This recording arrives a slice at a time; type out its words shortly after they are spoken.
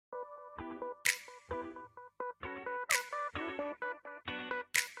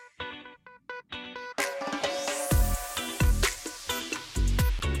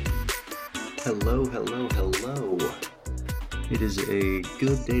Hello, hello, hello. It is a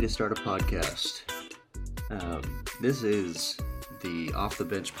good day to start a podcast. This is the Off the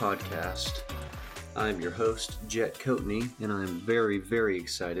Bench podcast. I'm your host, Jet Coatney, and I'm very, very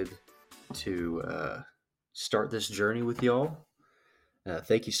excited to start this journey with y'all.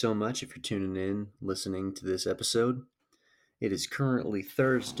 Thank you so much if you're tuning in, listening to this episode. It is currently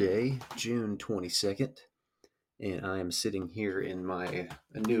Thursday, June 22nd, and I am sitting here in my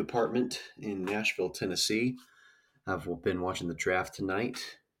new apartment in Nashville, Tennessee. I've been watching the draft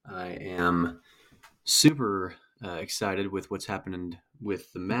tonight. I am super excited with what's happened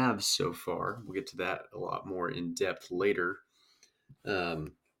with the Mavs so far. We'll get to that a lot more in depth later.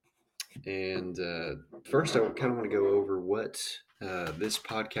 And first, I kind of want to go over what this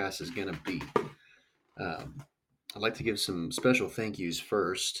podcast is going to be. I'd like to give some special thank yous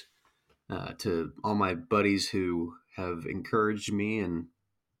first to all my buddies who have encouraged me and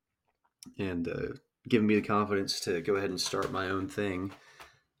given me the confidence to go ahead and start my own thing.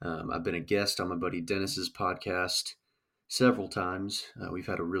 I've been a guest on my buddy Dennis's podcast several times. We've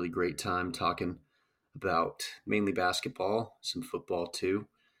had a really great time talking about mainly basketball, some football too.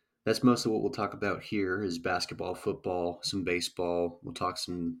 That's mostly what we'll talk about here is basketball, football, some baseball. We'll talk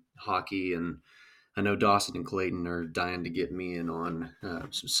some hockey, and I know Dawson and Clayton are dying to get me in on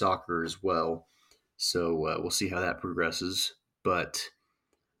some soccer as well. So we'll see how that progresses. But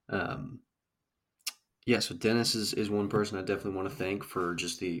yeah, so Dennis is one person I definitely want to thank for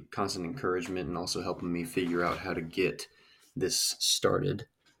just the constant encouragement and also helping me figure out how to get this started.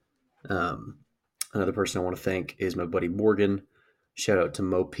 Another person I want to thank is my buddy Morgan. Shout out to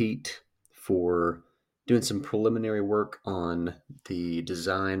Mo Pete for doing some preliminary work on the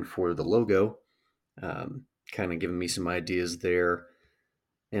design for the logo, kind of giving me some ideas there,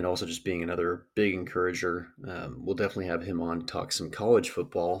 and also just being another big encourager. We'll definitely have him on to talk some college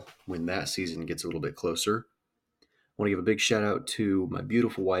football when that season gets a little bit closer. I want to give a big shout out to my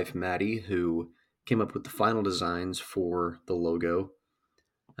beautiful wife, Maddie, who came up with the final designs for the logo,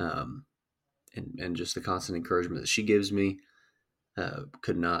 and just the constant encouragement that she gives me.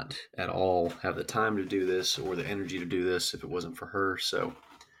 Could not at all have the time to do this or the energy to do this if it wasn't for her. So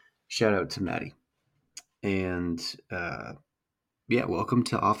shout out to Maddie. And yeah, welcome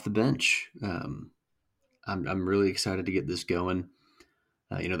to Off the Bench. I'm really excited to get this going.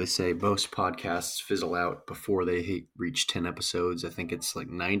 They say most podcasts fizzle out before they reach 10 episodes. I think it's like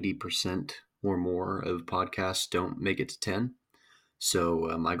 90% or more of podcasts don't make it to 10.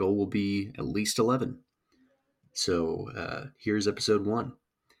 So my goal will be at least 11. So here's episode 1.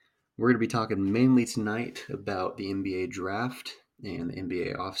 We're going to be talking mainly tonight about the NBA draft and the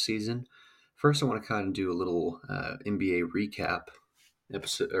NBA offseason. First, I want to kind of do a little NBA recap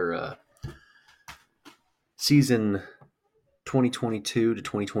episode or season 2022 to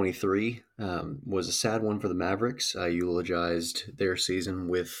 2023 was a sad one for the Mavericks. I eulogized their season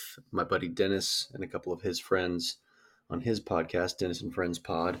with my buddy Dennis and a couple of his friends on his podcast, Dennis and Friends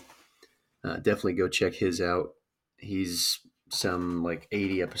Pod. Definitely go check his out. He's some like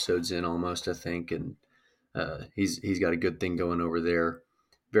 80 episodes in almost, I think, and he's got a good thing going over there.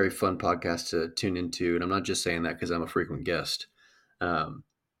 Very fun podcast to tune into, and I'm not just saying that because I'm a frequent guest.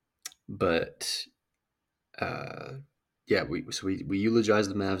 But yeah, we eulogize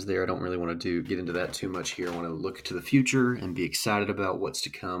the Mavs there. I don't really want to get into that too much here. I want to look to the future and be excited about what's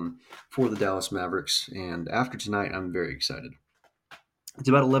to come for the Dallas Mavericks. And after tonight, I'm very excited. It's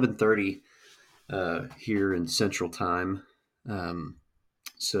about 11:30 here in Central Time.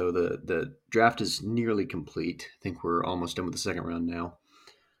 So the draft is nearly complete. I think we're almost done with the second round now.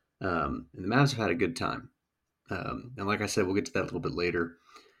 And the Mavs have had a good time. And like I said, we'll get to that a little bit later.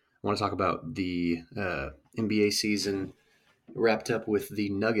 I want to talk about the NBA season wrapped up with the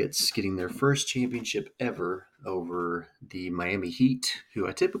Nuggets getting their first championship ever over the Miami Heat, who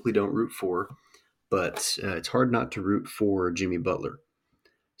I typically don't root for, but it's hard not to root for Jimmy Butler.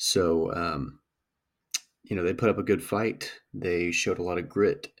 So, they put up a good fight. They showed a lot of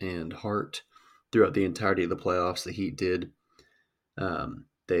grit and heart throughout the entirety of the playoffs. The Heat did.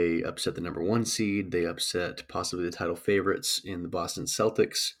 They upset the number 1 seed. They upset possibly the title favorites in the Boston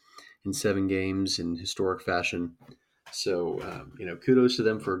Celtics in 7 games in historic fashion. So, kudos to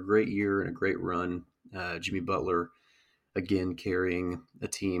them for a great year and a great run. Jimmy Butler, again, carrying a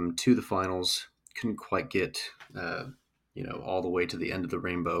team to the finals. Couldn't quite get, all the way to the end of the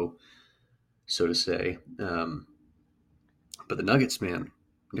rainbow, so to say. But the Nuggets, man,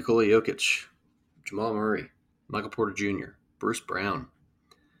 Nikola Jokic, Jamal Murray, Michael Porter Jr., Bruce Brown.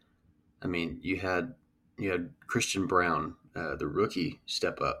 I mean, you had Christian Brown, the rookie,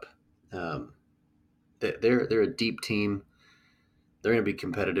 step up. They're a deep team. they're going to be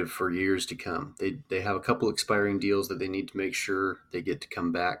competitive for years to come. They have a couple expiring deals that they need to make sure they get to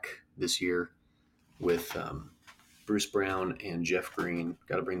come back this year with Bruce Brown and Jeff Green.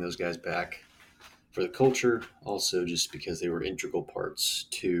 Got to bring those guys back for the culture, also just because they were integral parts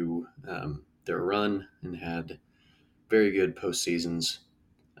to their run and had very good postseasons.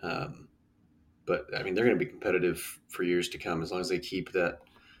 Um, but I mean, they're going to be competitive for years to come as long as they keep that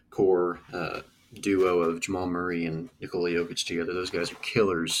core duo of Jamal Murray and Nikola Jokic together. Those guys are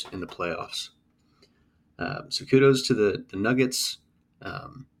killers in the playoffs. So kudos to the Nuggets.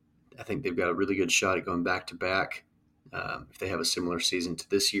 Um, I think they've got a really good shot at going back to back if they have a similar season to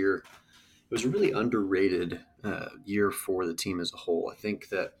this year. It was a really underrated year for the team as a whole. I think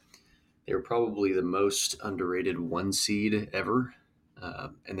that they were probably the most underrated one seed ever.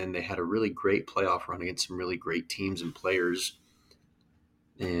 And then they had a really great playoff run against some really great teams and players,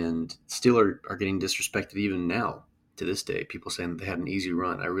 and still are getting disrespected even now to this day. People saying that they had an easy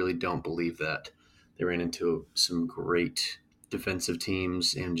run. I really don't believe that. They ran into some great defensive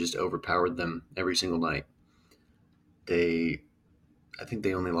teams and just overpowered them every single night. I think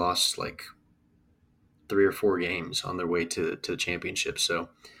they only lost like 3 or 4 games on their way to the championship. So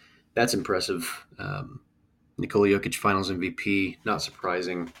that's impressive. Nikola Jokic Finals MVP, not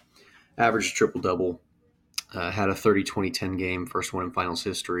surprising. Averaged triple double. Had a 30-20-10 game, first one in finals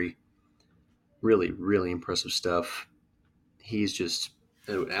history. Really, really impressive stuff. He's just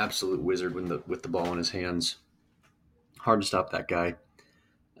an absolute wizard with the ball in his hands. Hard to stop that guy.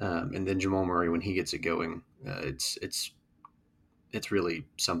 And then Jamal Murray, when he gets it going, it's really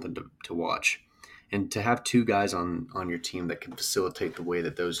something to watch. And to have two guys on your team that can facilitate the way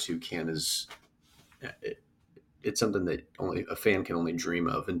that those two can is it's something that only a fan can only dream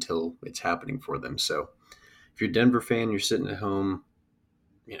of until it's happening for them. So if you're a Denver fan, you're sitting at home,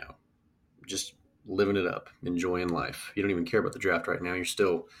 just living it up, enjoying life. You don't even care about the draft right now. You're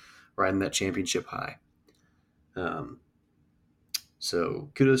still riding that championship high.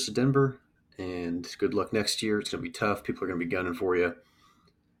 So kudos to Denver, and good luck next year. It's going to be tough. People are going to be gunning for you,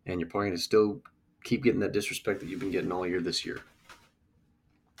 and you're probably going to still keep getting that disrespect that you've been getting all year this year.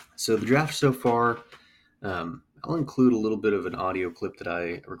 So the draft so far, I'll include a little bit of an audio clip that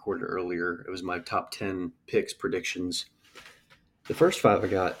I recorded earlier. It was my top 10 picks predictions. The first 5 I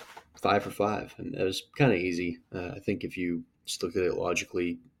got 5 for 5, and that was kind of easy. I think if you just looked at it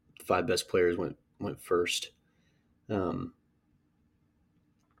logically, the 5 best players went first. And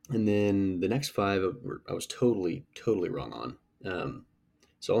then the next 5 I was totally wrong on.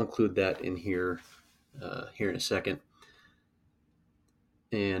 So I'll include that in here in a second.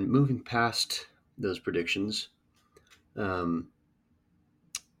 And moving past those predictions, some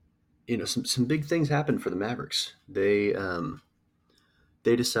big things happened for the Mavericks. They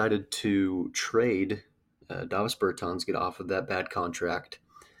decided to trade Davis Bertans, get off of that bad contract,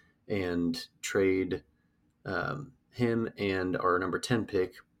 and trade him and our number 10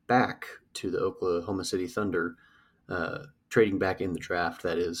 pick back to the Oklahoma City Thunder, trading back in the draft,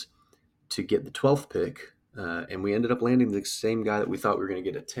 that is, to get the 12th pick. And we ended up landing the same guy that we thought we were going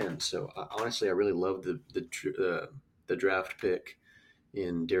to get at 10. So honestly, I really love the draft pick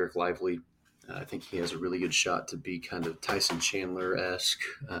in Derek Lively. I think he has a really good shot to be kind of Tyson Chandler-esque,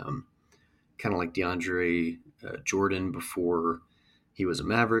 kind of like DeAndre Jordan before he was a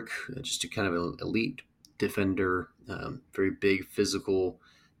Maverick, just a kind of an elite defender, very big physical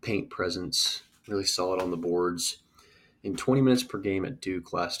paint presence, really solid on the boards. In 20 minutes per game at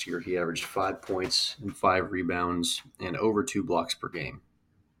Duke last year, he averaged 5 points and 5 rebounds and over 2 blocks per game.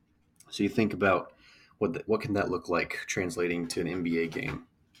 So you think about what can that look like translating to an NBA game,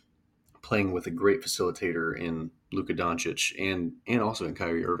 playing with a great facilitator in Luka Doncic and also in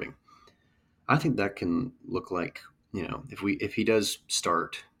Kyrie Irving. I think that can look like, if he does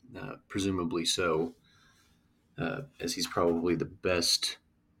start, presumably so, as he's probably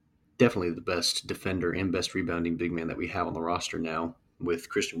definitely the best defender and best rebounding big man that we have on the roster now, with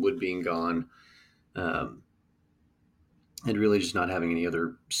Christian Wood being gone, and really just not having any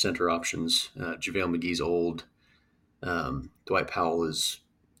other center options. JaVale McGee's old. Dwight Powell is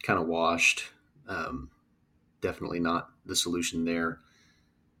kind of washed. Definitely not the solution there.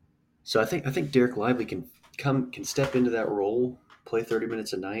 So I think Derek Lively can step into that role, play 30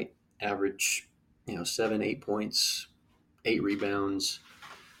 minutes a night, average 7-8 points, 8 rebounds,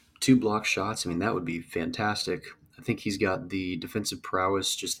 2 block shots. I mean, that would be fantastic. I think he's got the defensive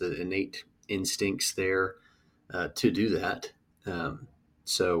prowess, just the innate instincts there to do that.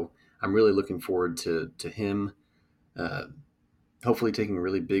 So I'm really looking forward to him hopefully taking a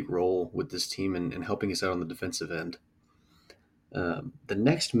really big role with this team and helping us out on the defensive end. The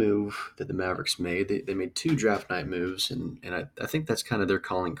next move that the Mavericks made, they made two draft night moves, and I think that's kind of their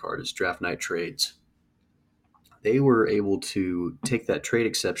calling card is draft night trades. They were able to take that trade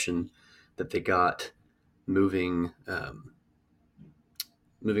exception that they got moving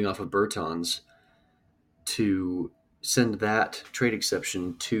moving off of Bertans to send that trade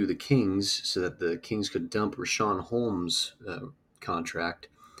exception to the Kings so that the Kings could dump Rashawn Holmes' contract.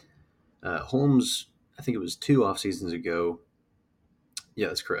 Holmes, I think it was two off seasons ago. Yeah,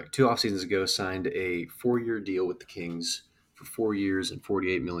 that's correct. Two off seasons ago, signed a 4-year deal with the Kings for 4 years and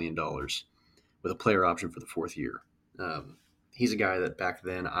 $48 million with a player option for the fourth year. He's a guy that back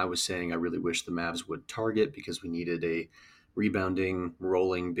then I was saying I really wish the Mavs would target because we needed a rebounding,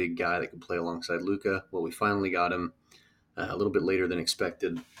 rolling big guy that could play alongside Luka. Well, we finally got him a little bit later than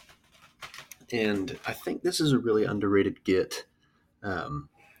expected. And I think this is a really underrated get.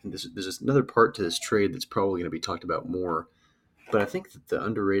 There's another part to this trade that's probably going to be talked about more. But I think that the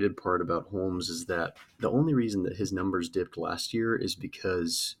underrated part about Holmes is that the only reason that his numbers dipped last year is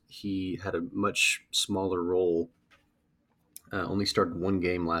because he had a much smaller role. Only started one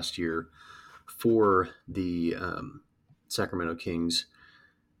game last year for the Sacramento Kings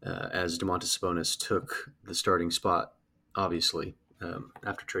as Domantas Sabonis took the starting spot, obviously,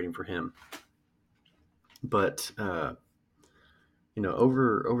 after trading for him. But over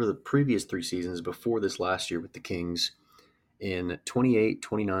the previous 3 seasons before this last year with the Kings, in 28,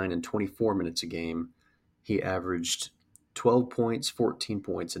 29, and 24 minutes a game, he averaged 12 points, 14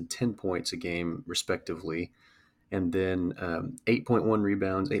 points, and 10 points a game, respectively. And then 8.1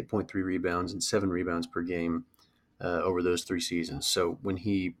 rebounds, 8.3 rebounds, and 7 rebounds per game over those 3 seasons. So when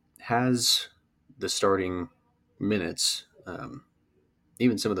he has the starting minutes,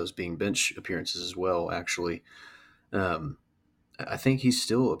 even some of those being bench appearances as well, actually, um, I think he's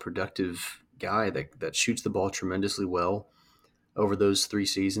still a productive guy that shoots the ball tremendously well. Over those 3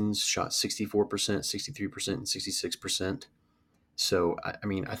 seasons, shot 64%, 63%, and 66%. So, I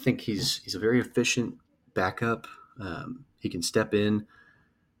mean, I think he's a very efficient backup. He can step in.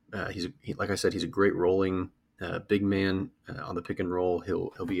 Like I said, he's a great rolling big man on the pick and roll.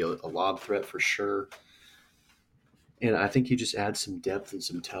 He'll be a lob threat for sure. And I think he just adds some depth and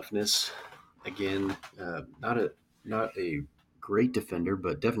some toughness. Again, not a great defender,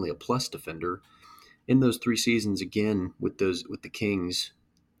 but definitely a plus defender. In those 3 seasons, again with the Kings,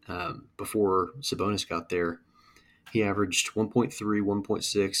 before Sabonis got there, he averaged 1.3,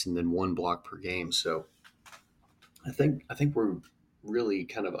 1.6, and then 1 block per game. So I think we're really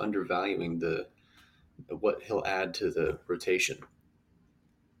kind of undervaluing the what he'll add to the rotation.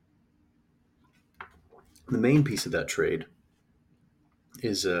 The main piece of that trade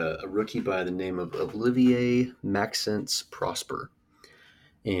is a rookie by the name of Olivier Maxence Prosper.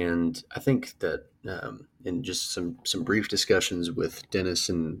 And I think that in just some brief discussions with Dennis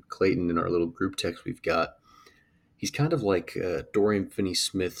and Clayton in our little group text we've got, he's kind of like Dorian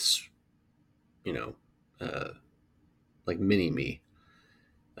Finney-Smith's, you know, uh, like mini me.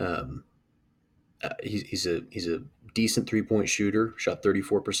 Um, he's a decent 3-point shooter. Shot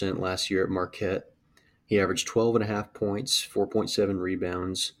 34% last year at Marquette. He averaged 12 and a half points, 4.7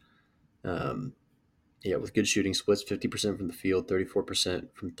 rebounds. Um, yeah, with good shooting splits, 50% from the field, 34%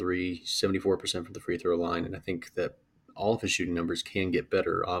 from three, 74% from the free throw line. And I think that all of his shooting numbers can get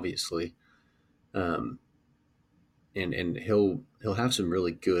better, obviously. Um, and he'll have some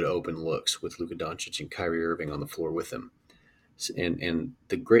really good open looks with Luka Doncic and Kyrie Irving on the floor with him. And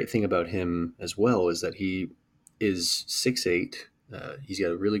the great thing about him as well is that he is 6'8". He's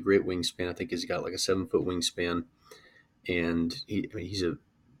got a really great wingspan. I think he's got like a 7-foot wingspan, and he's a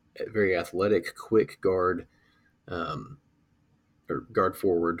very athletic, quick guard, or guard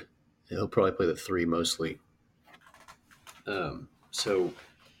forward. He'll probably play the three mostly. So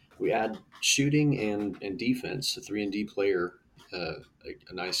we add shooting and defense, a 3-and-D player, a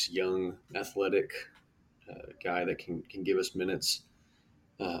nice young athletic guy that can give us minutes,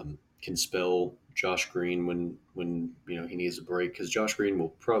 can spell Josh Green when he needs a break, because Josh Green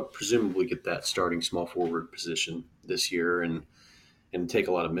will presumably get that starting small forward position this year and take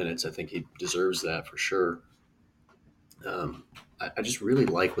a lot of minutes. I think he deserves that for sure. I just really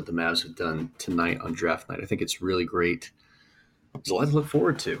like what the Mavs have done tonight on draft night. I think it's really great. There's a lot to look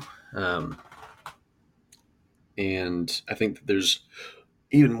forward to. And I think that there's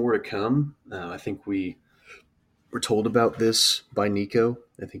even more to come. I think we were told about this by Nico.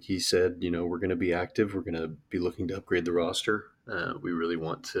 I think he said, we're going to be active. We're going to be looking to upgrade the roster. We really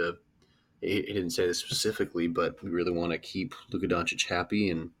want to, he didn't say this specifically, but we really want to keep Luka Doncic happy.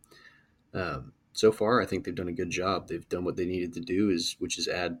 And so far, I think they've done a good job. They've done what they needed to do, which is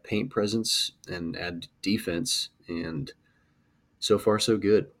add paint presence and add defense. And so far so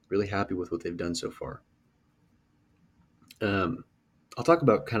good. Really happy with what they've done so far. Um, I'll talk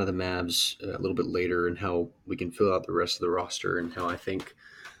about kind of the Mavs a little bit later and how we can fill out the rest of the roster and how I think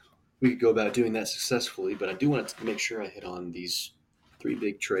we could go about doing that successfully. But I do want to make sure I hit on these three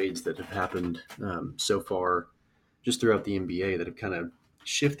big trades that have happened so far just throughout the NBA that have kind of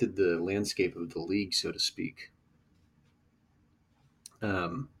shifted the landscape of the league, so to speak.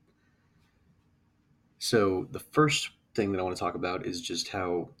 Um, so the first thing that I want to talk about is just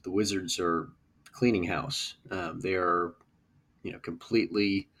how the Wizards are cleaning house. They are,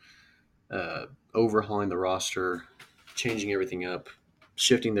 completely uh, overhauling the roster, changing everything up,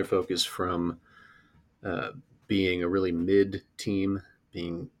 shifting their focus from uh, being a really mid team,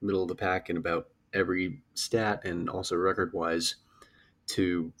 being middle of the pack in about every stat and also record wise,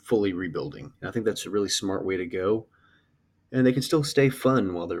 to fully rebuilding. And I think that's a really smart way to go. And they can still stay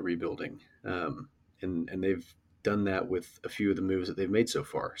fun while they're rebuilding. And they've done that with a few of the moves that they've made so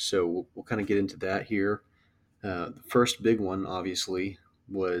far. So we'll kind of get into that here. The first big one, obviously,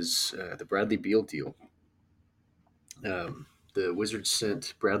 was the Bradley Beal deal. The Wizards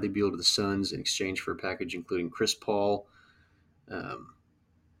sent Bradley Beal to the Suns in exchange for a package including Chris Paul, um,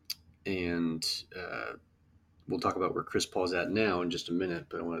 and we'll talk about where Chris Paul's at now in just a minute.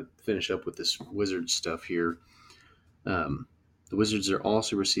 But I want to finish up with this Wizards stuff here. Um, the Wizards are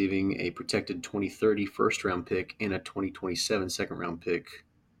also receiving a protected 2030 first round pick and a 2027 second round pick.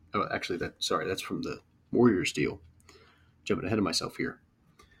 Oh, actually, that's from the Warriors deal. Jumping ahead of myself here.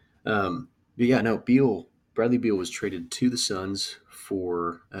 But yeah, no, Bradley Beal was traded to the Suns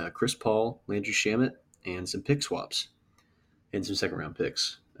for Chris Paul, Landry Shamet, and some pick swaps and some second round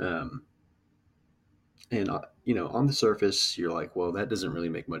picks. And on the surface, you're like, well, that doesn't really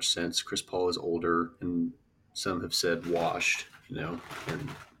make much sense. Chris Paul is older, and some have said washed. And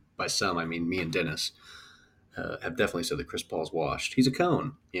by some I mean me and Dennis have definitely said that Chris Paul's washed. He's a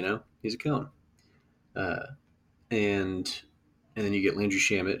cone. He's a cone. Uh, and and then you get Landry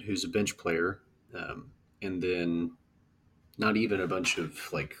Shamet, who's a bench player, and then not even a bunch of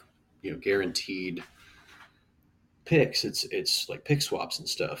like guaranteed picks. It's like pick swaps and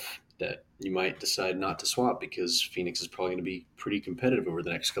stuff that you might decide not to swap because Phoenix is probably going to be pretty competitive over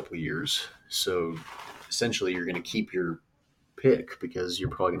the next couple of years. So essentially, you're going to keep your pick because you're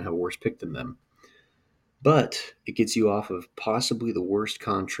probably going to have a worse pick than them. But it gets you off of possibly the worst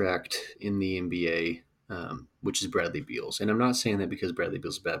contract in the NBA, which is Bradley Beal's. And I'm not saying that because Bradley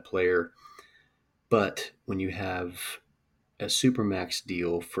Beal's a bad player, but when you have a supermax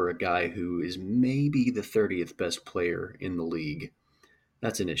deal for a guy who is maybe the 30th best player in the league,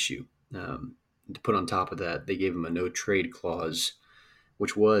 that's an issue. To put on top of that, they gave him a no trade clause,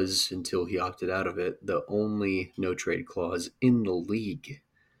 which was, until he opted out of it, the only no trade clause in the league.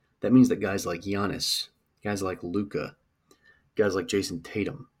 That means that guys like Giannis, guys like Luka, guys like Jason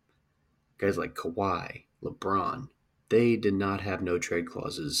Tatum, guys like Kawhi, LeBron, they did not have no trade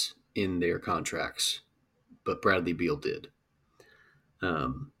clauses in their contracts, but Bradley Beal did.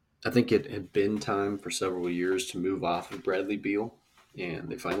 Um, I think it had been time for several years to move off of Bradley Beal, and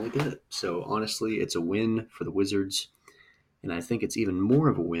they finally did it. So honestly, it's a win for the Wizards, and I think it's even more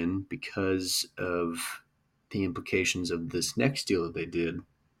of a win because of the implications of this next deal that they did,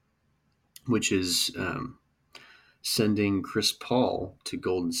 which is sending Chris Paul to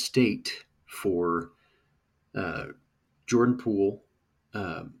Golden State for uh, Jordan Poole.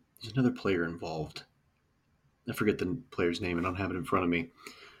 There's another player involved. I forget the player's name. I don't have it in front of me.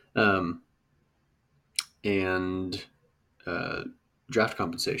 Um, and uh, draft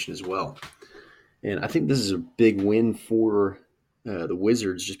compensation as well. And I think this is a big win for the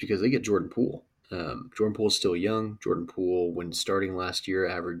Wizards just because they get Jordan Poole. Jordan Poole is still young. Jordan Poole, when starting last year,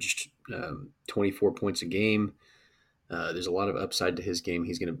 averaged 24 points a game. There's a lot of upside to his game.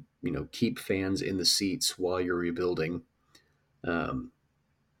 He's going to, keep fans in the seats while you're rebuilding. Um,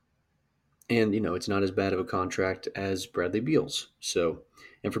 and it's not as bad of a contract as Bradley Beal's. So,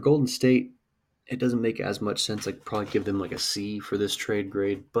 and for Golden State, it doesn't make as much sense. I'd probably give them like a C for this trade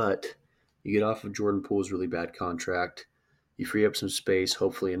grade, but you get off of Jordan Poole's really bad contract. You free up some space,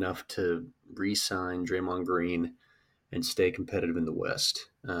 hopefully enough to re-sign Draymond Green and stay competitive in the West.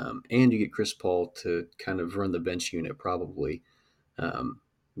 And you get Chris Paul to kind of run the bench unit probably. Um,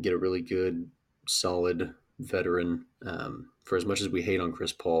 get a really good, solid veteran. For as much as we hate on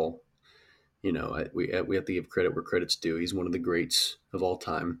Chris Paul, we have to give credit where credit's due. He's one of the greats of all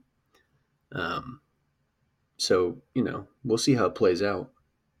time. So, we'll see how it plays out.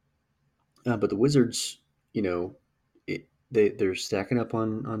 But the Wizards, they're stacking up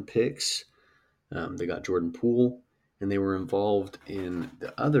on picks. They got Jordan Poole, and they were involved in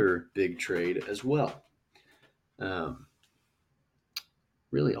the other big trade as well. Um,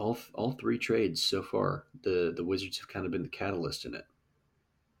 really all three trades so far, the Wizards have kind of been the catalyst in it.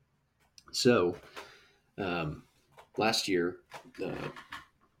 So um, last year,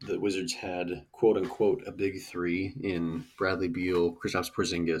 the Wizards had quote unquote a big three in Bradley Beal, Kristaps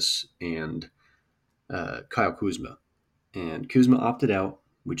Porzingis, and Kyle Kuzma. And Kuzma opted out.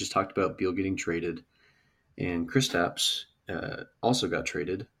 We just talked about Beal getting traded, and Kristaps also got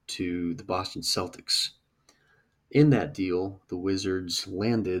traded to the Boston Celtics. In that deal, the Wizards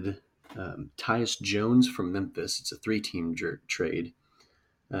landed Tyus Jones from Memphis. It's a three-team trade.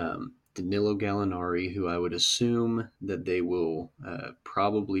 Danilo Gallinari, who I would assume that they will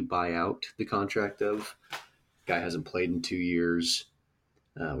probably buy out the contract of. Guy hasn't played in 2 years.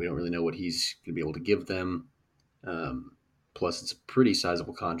 We don't really know what he's going to be able to give them. Plus, it's a pretty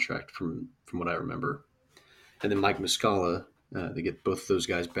sizable contract from what I remember. And then Mike Muscala, they get both of those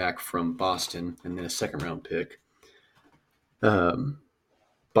guys back from Boston, and then a second-round pick.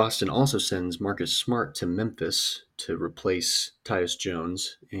 Boston also sends Marcus Smart to Memphis to replace Tyus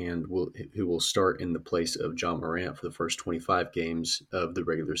Jones, and who will start in the place of John Morant for the first 25 games of the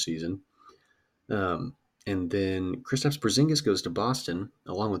regular season. And then Kristaps Porzingis goes to Boston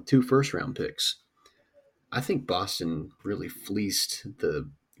along with 2 first-round picks. I think Boston really fleeced the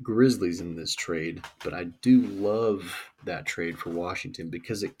Grizzlies in this trade, but I do love that trade for Washington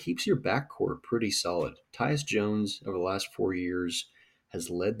because it keeps your backcourt pretty solid. Tyus Jones, over the last 4 years, has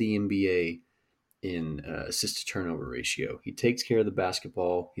led the NBA in assist to turnover ratio. He takes care of the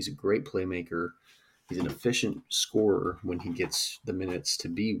basketball. He's a great playmaker. He's an efficient scorer when he gets the minutes to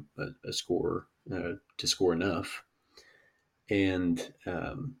be a scorer, to score enough. And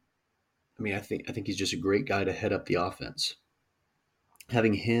I think he's just a great guy to head up the offense.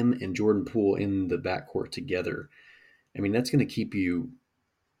 Having him and Jordan Poole in the backcourt together, that's going to keep you,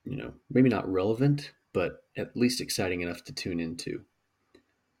 maybe not relevant, but at least exciting enough to tune into.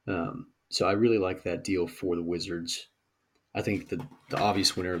 So I really like that deal for the Wizards. I think the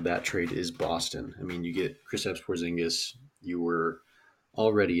obvious winner of that trade is Boston. You get Kristaps Porzingis. You were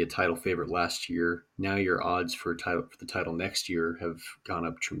already a title favorite last year. Now your odds for the title next year have gone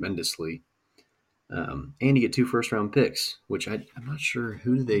up tremendously. And you get 2 first-round picks, which I'm not sure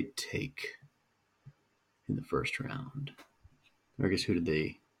who do they take in the first round. Or I guess who did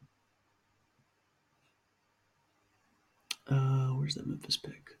they? Where's that Memphis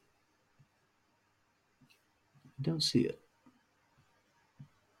pick? I don't see it.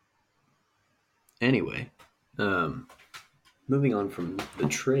 Anyway, moving on from the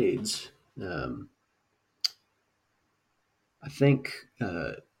trades, I think,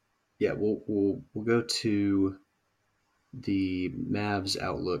 we'll go to the Mavs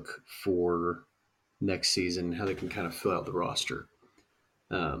outlook for next season, how they can kind of fill out the roster.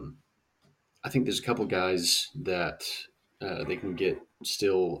 I think there's a couple guys that they can get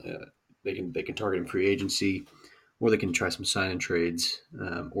still. They can target in free agency, or they can try some sign and trades,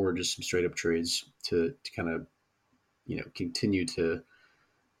 or just some straight up trades to kind of continue to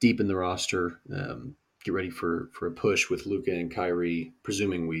deepen the roster, get ready for a push with Luka and Kyrie,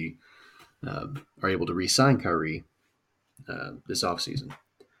 presuming we are able to re-sign Kyrie this offseason.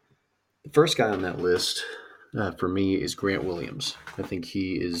 The first guy on that list for me is Grant Williams. I think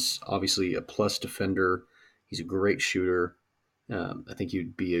he is obviously a plus defender. He's a great shooter. I think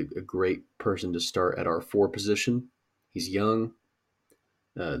he'd be a great person to start at our 4 position. He's young.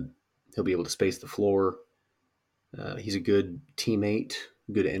 He'll be able to space the floor. He's a good teammate,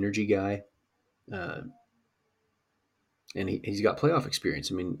 good energy guy. And he's got playoff experience.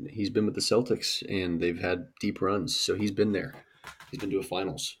 He's been with the Celtics, and they've had deep runs, so he's been there. He's been to a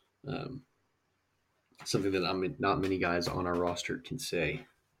finals. Something that not many guys on our roster can say.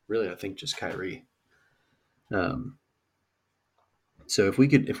 Really, I think just Kyrie. So if we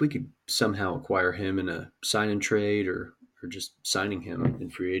could somehow acquire him in a sign and trade, or just signing him in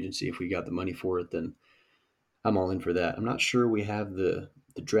free agency, if we got the money for it, then I'm all in for that. I'm not sure we have the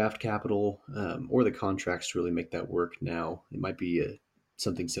draft capital or the contracts to really make that work now. It might be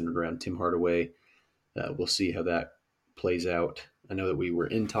something centered around Tim Hardaway. We'll see how that plays out. I know that we were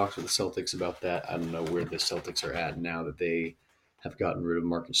in talks with the Celtics about that. I don't know where the Celtics are at now that they have gotten rid of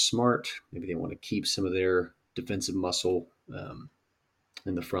Marcus Smart. Maybe they want to keep some of their defensive muscle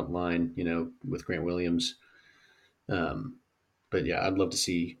in the front line, with Grant Williams. But yeah, I'd love to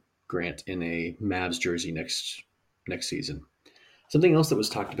see Grant in a Mavs jersey next season. Something else that was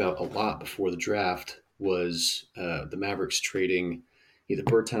talked about a lot before the draft was the Mavericks trading either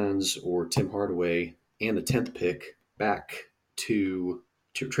Bertans or Tim Hardaway and the 10th pick back to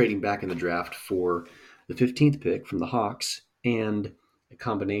trading back in the draft for the 15th pick from the Hawks and a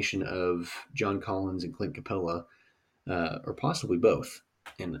combination of John Collins and Clint Capella, or possibly both.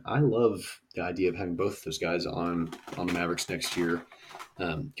 And I love the idea of having both of those guys on the Mavericks next year.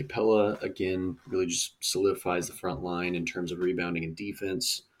 Capella again really just solidifies the front line in terms of rebounding and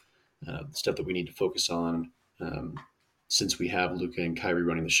defense, stuff that we need to focus on um, since we have Luka and Kyrie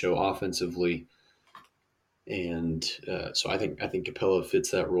running the show offensively. And so I think Capella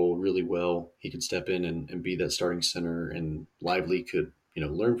fits that role really well. He could step in and be that starting center, and Lively could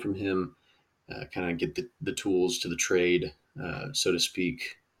learn from him, kind of get the tools to the trade, so to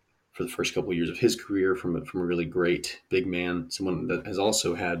speak, for the first couple of years of his career from a really great big man, someone that has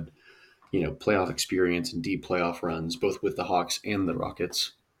also had playoff experience and deep playoff runs, both with the Hawks and the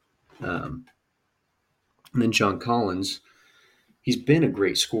Rockets. Um, and then John Collins, he's been a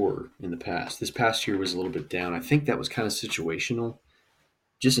great scorer in the past. This past year was a little bit down. I think that was kind of situational,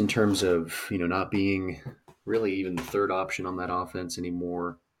 just in terms of not being really even the third option on that offense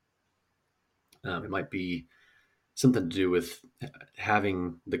anymore. It might be something to do with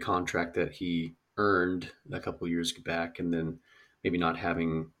having the contract that he earned a couple years back, and then maybe not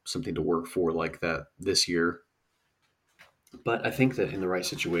having something to work for like that this year. But I think that in the right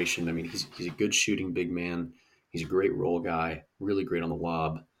situation, I mean, he's a good shooting big man. He's a great role guy, really great on the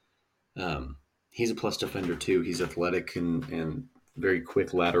lob. Um, he's a plus defender too. He's athletic and very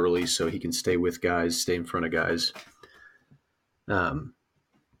quick laterally, so he can stay with guys, stay in front of guys. Um,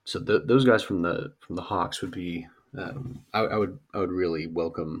 so those guys from the Hawks would be. I would really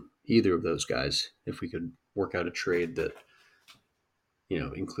welcome either of those guys if we could work out a trade that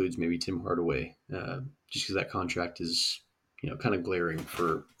includes maybe Tim Hardaway, just because that contract is kind of glaring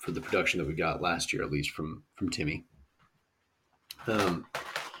for the production that we got last year, at least from Timmy. Um,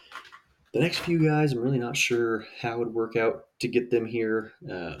 the next few guys, I'm really not sure how it would work out to get them here,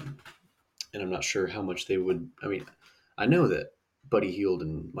 and I'm not sure how much they would. I mean, I know that Buddy Hield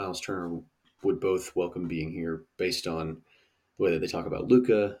and Miles Turner would both welcome being here based on the way that they talk about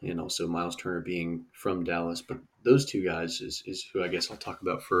Luca and also Miles Turner being from Dallas. But those two guys is who I guess I'll talk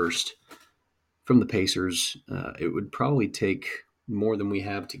about first. From the Pacers, it would probably take more than we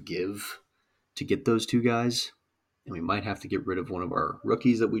have to give to get those two guys. And we might have to get rid of one of our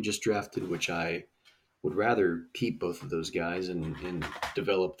rookies that we just drafted, which I would rather keep both of those guys and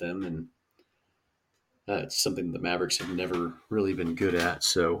develop them. And it's something the Mavericks have never really been good at.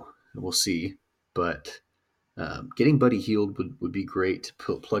 So we'll see. But getting Buddy Hield would be great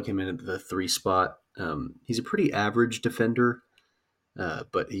to plug him into the three spot. He's a pretty average defender,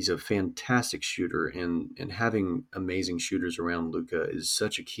 but he's a fantastic shooter, and having amazing shooters around Luka is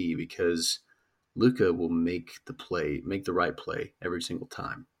such a key because Luka will make the right play every single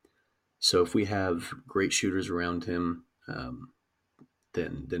time. So if we have great shooters around him,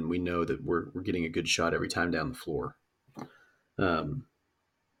 then we know that we're getting a good shot every time down the floor. Um,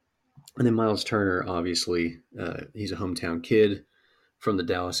 and then Miles Turner, obviously, he's a hometown kid from the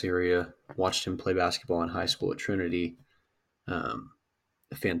Dallas area. Watched him play basketball in high school at Trinity. Um,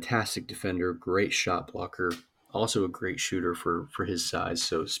 a fantastic defender, great shot blocker, also a great shooter for his size.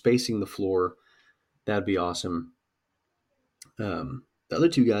 So spacing the floor, that'd be awesome. The other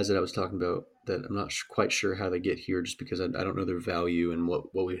two guys that I was talking about that I'm not quite sure how they get here, just because I don't know their value and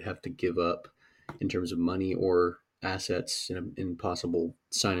what we'd have to give up in terms of money or assets in possible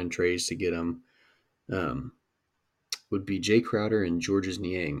sign and trades to get them. Um, would be Jay Crowder and Georges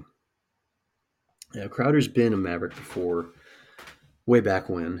Niang. Crowder's been a Maverick before, way back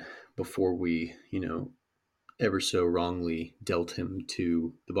when, before we, ever so wrongly dealt him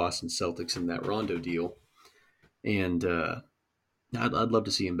to the Boston Celtics in that Rondo deal. And I'd love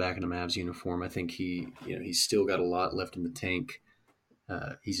to see him back in a Mavs uniform. I think he's still got a lot left in the tank.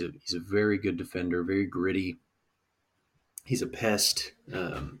 He's a very good defender, very gritty. He's a pest.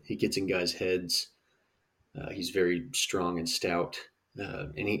 He gets in guys' heads. He's very strong and stout,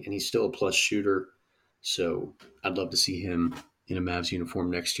 and he's still a plus shooter. So I'd love to see him in a Mavs uniform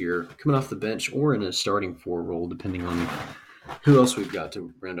next year, coming off the bench or in a starting four role, depending on who else we've got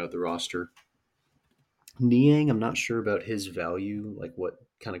to round out the roster. Niang, I'm not sure about his value, like what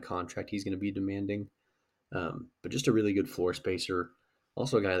kind of contract he's going to be demanding, but just a really good floor spacer.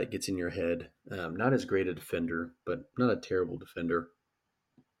 Also, a guy that gets in your head. Not as great a defender, but not a terrible defender.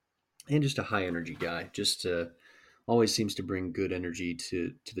 And just a high energy guy. Just always seems to bring good energy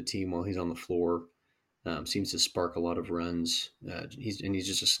to the team while he's on the floor. Seems to spark a lot of runs. He's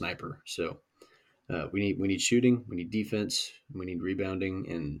just a sniper. So we need shooting, we need defense, we need rebounding,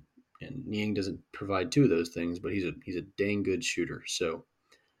 and Niang doesn't provide two of those things, but he's a dang good shooter. So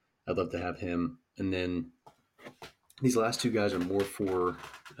I'd love to have him. And then these last two guys are more for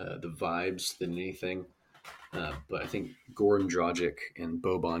the vibes than anything. But I think Goran Dragic and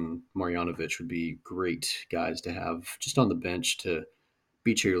Boban Marjanovic would be great guys to have just on the bench to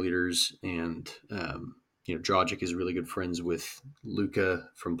be cheerleaders, and Dragic is really good friends with Luka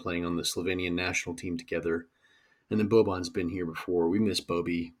from playing on the Slovenian national team together. And then Boban's been here before. We miss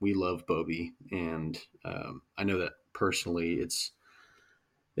Bobby. We love Bobby, and I know that personally,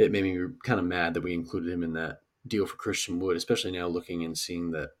 it made me kind of mad that we included him in that deal for Christian Wood, especially now looking and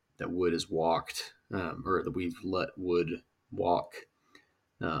seeing that Wood has walked, or that we've let Wood walk.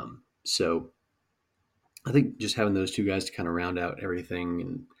 So I think just having those two guys to kind of round out everything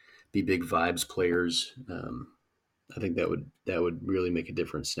and be big vibes players, I think that would really make a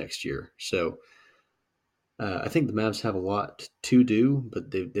difference next year. So I think the Mavs have a lot to do,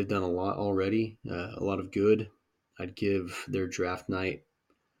 but they've done a lot already, a lot of good. I'd give their draft night.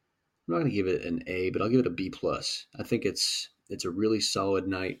 I'm not going to give it an A, but I'll give it a B plus. I think it's a really solid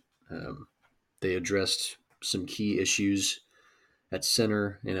night. They addressed some key issues at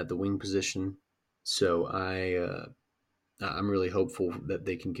center and at the wing position, so I'm really hopeful that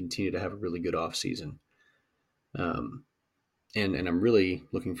they can continue to have a really good offseason. Um, and I'm really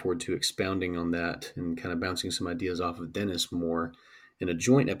looking forward to expounding on that and kind of bouncing some ideas off of Dennis more in a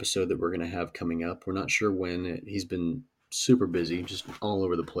joint episode that we're going to have coming up. We're not sure when. He's been super busy, just all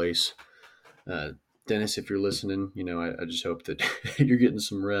over the place. Dennis, if you're listening, I just hope that you're getting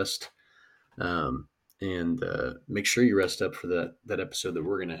some rest, and make sure you rest up for that episode that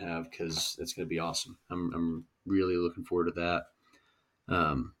we're going to have, because it's going to be awesome. I'm really looking forward to that.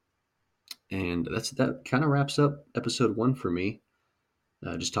 And that kind of wraps up episode 1 for me.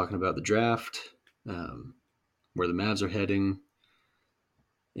 Just talking about the draft, where the Mavs are heading,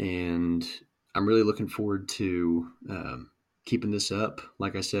 and I'm really looking forward to keeping this up.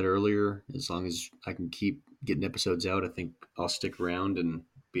 Like I said earlier, as long as I can keep getting episodes out, I think I'll stick around and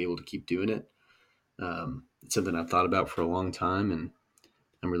be able to keep doing it. It's something I've thought about for a long time, and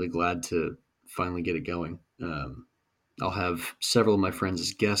I'm really glad to finally get it going. I'll have several of my friends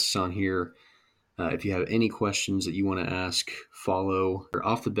as guests on here. If you have any questions that you want to ask, follow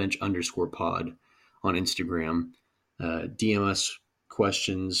 _pod on Instagram. DM us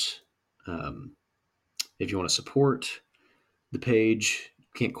questions. If you want to support the page,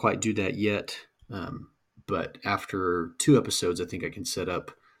 can't quite do that yet. But after 2 episodes, I think I can set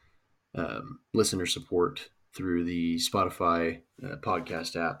up listener support through the Spotify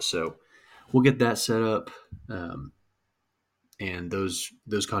podcast app. So we'll get that set up. And those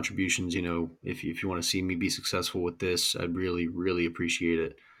contributions, if you want to see me be successful with this, I'd really, really appreciate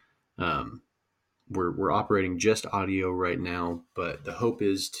it. We're operating just audio right now, but the hope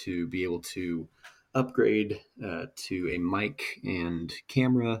is to be able to upgrade to a mic and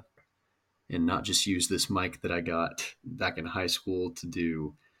camera, and not just use this mic that I got back in high school to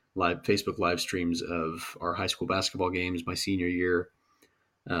do live Facebook live streams of our high school basketball games my senior year.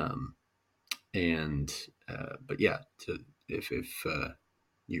 But yeah, if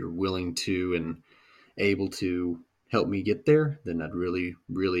you're willing to and able to help me get there, then I'd really,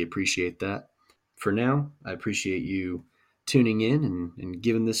 really appreciate that. For now, I appreciate you tuning in and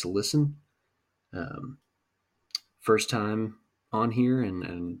giving this a listen. First time on here,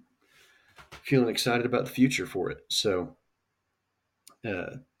 and feeling excited about the future for it. So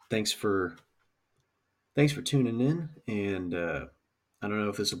thanks for tuning in, and I don't know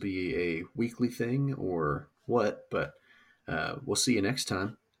if this will be a weekly thing or what, but we'll see you next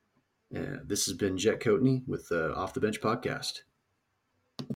time. This has been Jet Coatney with the Off the Bench podcast.